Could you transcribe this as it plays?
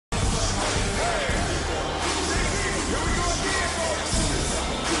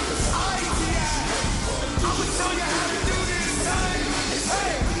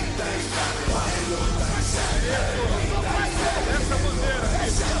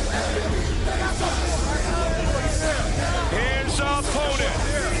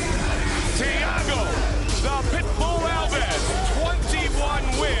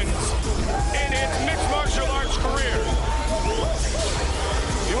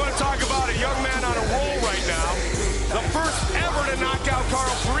want to talk about a young man on a roll right now. The first ever to knock out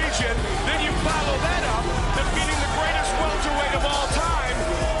Carl Parisian. Then you follow that up, defeating the greatest welterweight of all time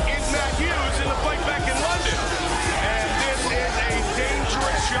in Matt Hughes in the fight back in London. And this is a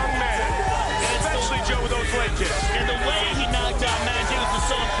dangerous young man, especially Joe with those leg kicks. And the way he knocked out Matt Hughes was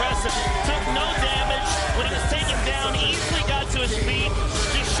so impressive. Took no damage. When he was taken down, easily got to his feet.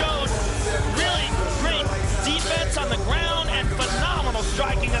 Just showed really great defense on the ground and phenomenal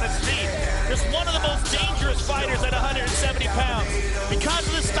striking on his feet. Just one of the most dangerous fighters at 170 pounds. Because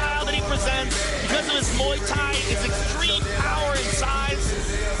of the style that he presents, because of his Muay Thai, his extreme power and size.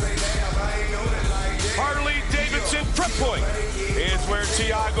 Harley-Davidson Prep Point is where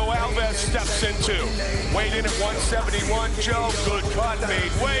Thiago Alves steps into. Weighed in at 171, Joe, good cut,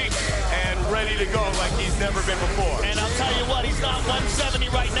 made weight, and ready to go like he's never been before. And I'll tell you what, he's not 170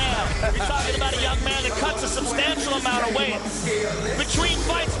 right now. You're talking about a young man that cuts a substantial amount of weight. Between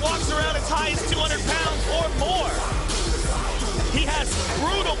fights, walks around as high as 200 pounds or more. He has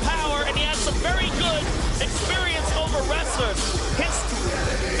brutal power, and he has some very good experience over wrestlers. His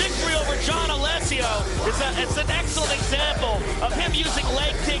victory over John Alessio is an excellent example of him using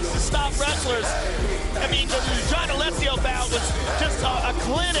leg kicks to stop wrestlers. I mean, the John Alessio bout was just a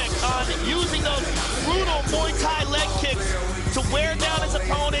clinic on using those brutal Muay Thai leg kicks to wear down his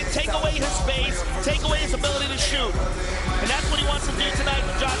opponent, take away his space, take away his ability to shoot. And that's what he wants to do tonight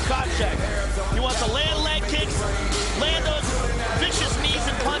with Josh Koscheck. He wants to land leg kicks, land those vicious knees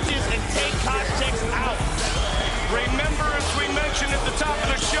and punches, and take Koscheck out. Remember, as we mentioned at the top of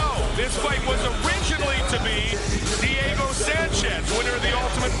the show, this fight was originally to be Diego Sanchez, winner of the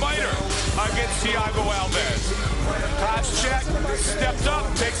Ultimate Fighter, against Thiago Alves. Koscheck stepped up,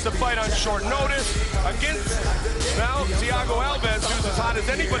 takes the fight on short notice against, well, Thiago Alves, who's as hot as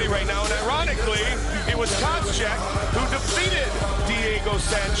anybody right now. And ironically, it was Koscheck who defeated Diego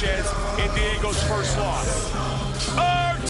Sanchez in Diego's first loss.